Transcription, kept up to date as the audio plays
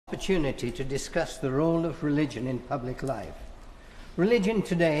opportunity to discuss the role of religion in public life. Religion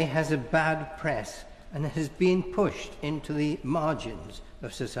today has a bad press and has been pushed into the margins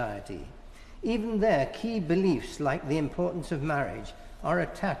of society. Even there, key beliefs like the importance of marriage are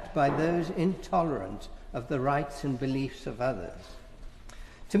attacked by those intolerant of the rights and beliefs of others.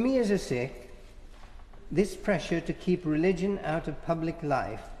 To me as a Sikh, this pressure to keep religion out of public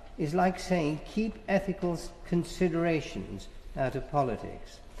life is like saying keep ethical considerations out of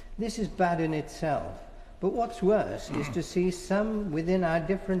politics. This is bad in itself, but what's worse is to see some within our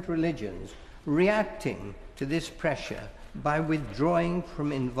different religions reacting to this pressure by withdrawing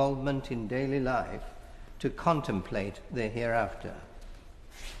from involvement in daily life to contemplate the hereafter.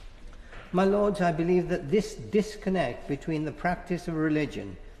 My lords, I believe that this disconnect between the practice of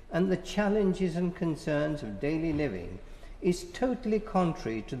religion and the challenges and concerns of daily living is totally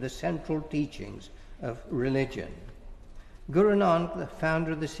contrary to the central teachings of religion. Guru Nanak, the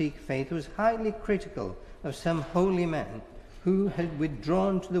founder of the Sikh faith, was highly critical of some holy men who had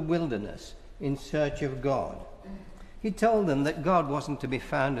withdrawn to the wilderness in search of God. He told them that God wasn't to be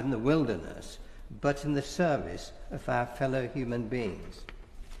found in the wilderness, but in the service of our fellow human beings.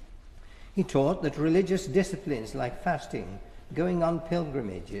 He taught that religious disciplines like fasting, going on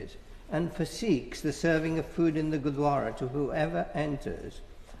pilgrimages, and for Sikhs the serving of food in the Gurdwara to whoever enters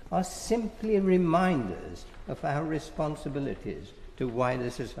are simply reminders of our responsibilities to wider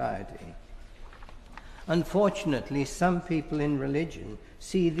society. Unfortunately, some people in religion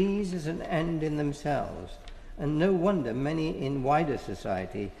see these as an end in themselves, and no wonder many in wider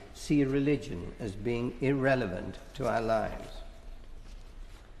society see religion as being irrelevant to our lives.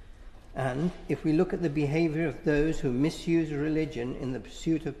 And if we look at the behavior of those who misuse religion in the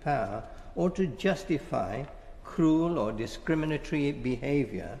pursuit of power or to justify cruel or discriminatory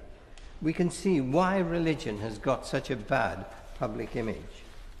behavior, we can see why religion has got such a bad public image.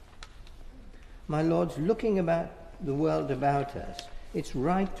 My lords, looking about the world about us, it's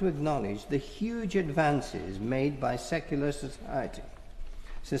right to acknowledge the huge advances made by secular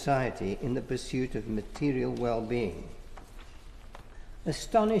society in the pursuit of material well-being.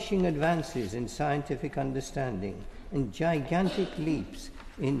 Astonishing advances in scientific understanding and gigantic leaps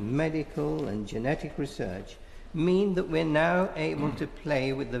in medical and genetic research mean that we're now able to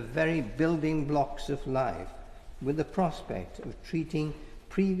play with the very building blocks of life with the prospect of treating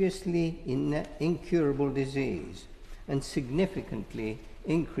previously incurable disease and significantly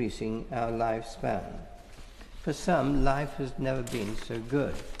increasing our lifespan. For some, life has never been so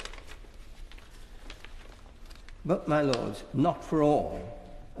good. But, my lords, not for all.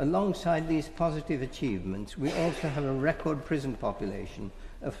 Alongside these positive achievements, we also have a record prison population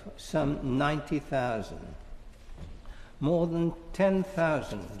of some 90,000. More than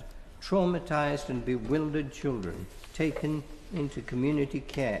 10,000 traumatized and bewildered children taken into community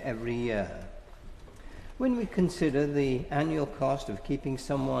care every year. When we consider the annual cost of keeping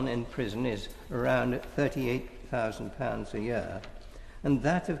someone in prison is around £38,000 a year, and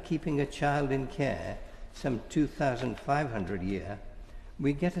that of keeping a child in care some $2,500 a year,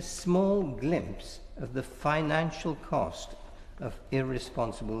 we get a small glimpse of the financial cost of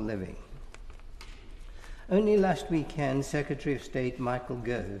irresponsible living. Only last weekend, Secretary of State Michael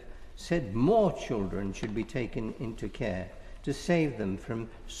Gove said more children should be taken into care to save them from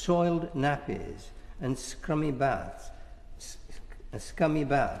soiled nappies and scummy baths,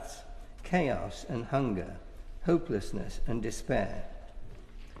 chaos and hunger, hopelessness and despair.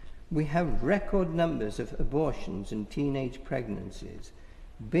 We have record numbers of abortions and teenage pregnancies,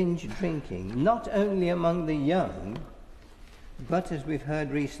 binge drinking, not only among the young, but as we've heard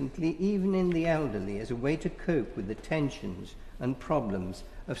recently, even in the elderly, as a way to cope with the tensions and problems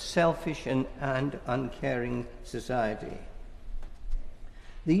of selfish and uncaring society.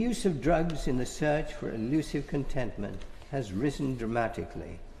 The use of drugs in the search for elusive contentment has risen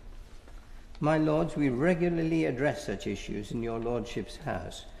dramatically. My lords, we regularly address such issues in your lordship's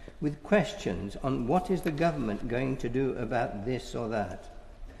house, with questions on what is the government going to do about this or that.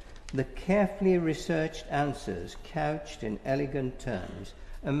 The carefully researched answers, couched in elegant terms,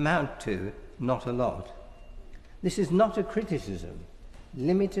 amount to not a lot. This is not a criticism.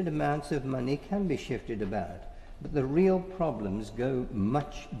 Limited amounts of money can be shifted about, but the real problems go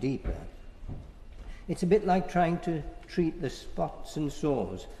much deeper. It's a bit like trying to treat the spots and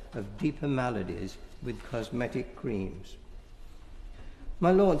sores of deeper maladies with cosmetic creams.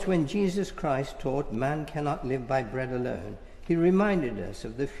 My lords, when Jesus Christ taught man cannot live by bread alone, he reminded us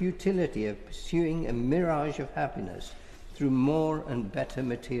of the futility of pursuing a mirage of happiness through more and better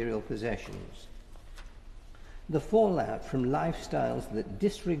material possessions. The fallout from lifestyles that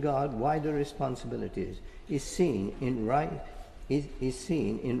disregard wider responsibilities is seen is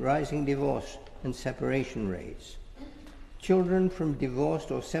seen in rising divorce and separation rates. Children from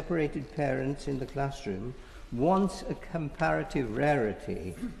divorced or separated parents in the classroom, once a comparative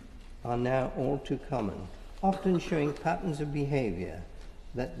rarity, are now all too common, often showing patterns of behavior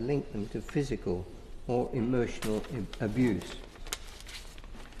that link them to physical or emotional abuse.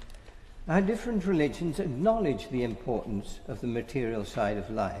 Our different religions acknowledge the importance of the material side of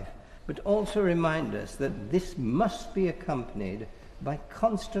life, but also remind us that this must be accompanied by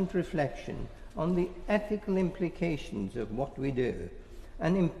constant reflection on the ethical implications of what we do,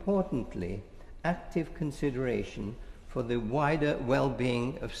 and importantly, active consideration for the wider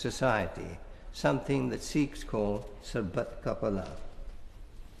well-being of society, something that Sikhs call Sarbat Ka Bhala.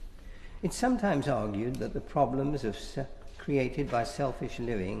 It's sometimes argued that the problems created by selfish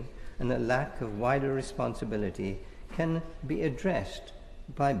living and a lack of wider responsibility can be addressed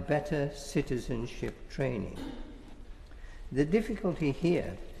by better citizenship training. The difficulty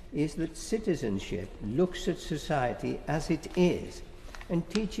here is that citizenship looks at society as it is and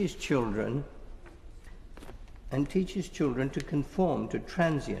teaches children to conform to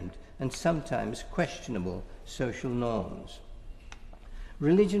transient and sometimes questionable social norms.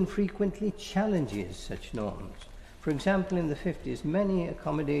 Religion frequently challenges such norms. For example, in the 50s, many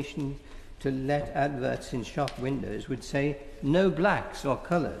accommodation to let adverts in shop windows would say, "No blacks or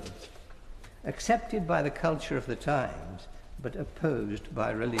colours," accepted by the culture of the times, but opposed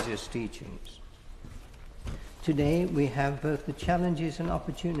by religious teachings. Today, we have both the challenges and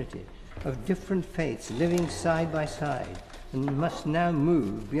opportunities of different faiths living side by side, and must now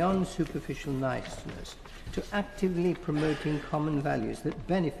move beyond superficial niceness to actively promoting common values that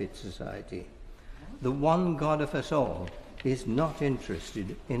benefit society. The one God of us all is not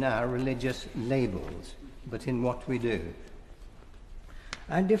interested in our religious labels, but in what we do.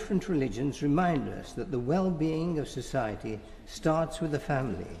 Our different religions remind us that the well-being of society starts with the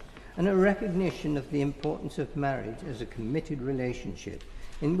family, and a recognition of the importance of marriage as a committed relationship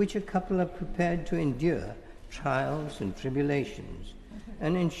in which a couple are prepared to endure trials and tribulations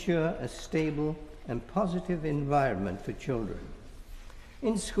and ensure a stable and positive environment for children.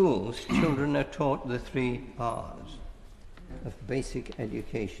 In schools, children are taught the 3 R's of basic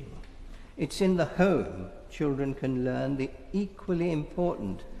education. It's in the home children can learn the equally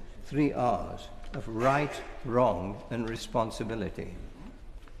important 3 R's of right, wrong, and responsibility.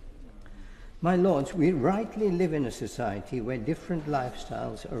 My lords, we rightly live in a society where different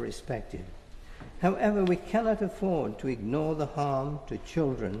lifestyles are respected. However, we cannot afford to ignore the harm to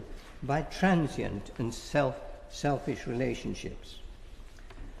children by transient and selfish relationships.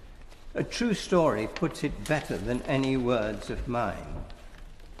 A true story puts it better than any words of mine.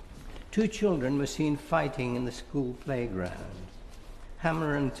 2 children were seen fighting in the school playground,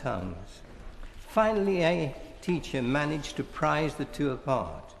 hammer and tongues. Finally, a teacher managed to prise the 2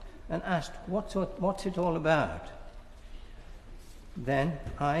 apart and asked, what's it all about? Then,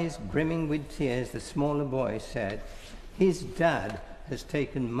 eyes brimming with tears, the smaller boy said, "His dad has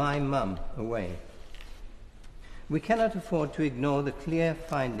taken my mum away." We cannot afford to ignore the clear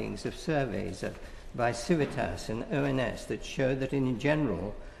findings of surveys by Civitas and ONS that show that in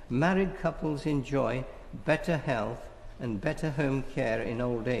general, married couples enjoy better health and better home care in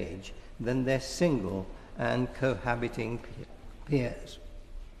old age than their single and cohabiting peers.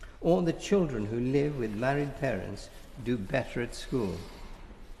 Or the children who live with married parents do better at school.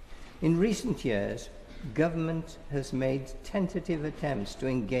 In recent years, government has made tentative attempts to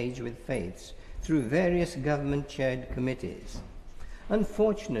engage with faiths through various government-chaired committees.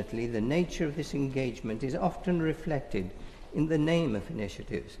 Unfortunately, the nature of this engagement is often reflected in the name of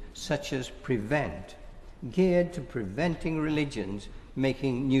initiatives such as Prevent, geared to preventing religions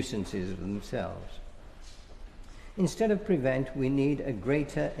making nuisances of themselves. Instead of Prevent, we need a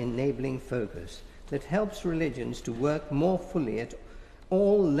greater enabling focus that helps religions to work more fully at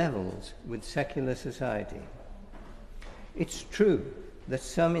all levels with secular society. It's true that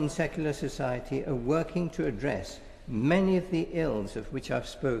some in secular society are working to address many of the ills of which I've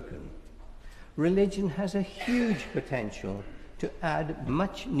spoken. Religion has a huge potential to add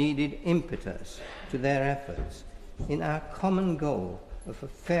much needed impetus to their efforts in our common goal of a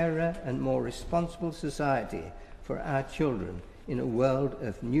fairer and more responsible society for our children in a world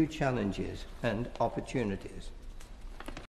of new challenges and opportunities.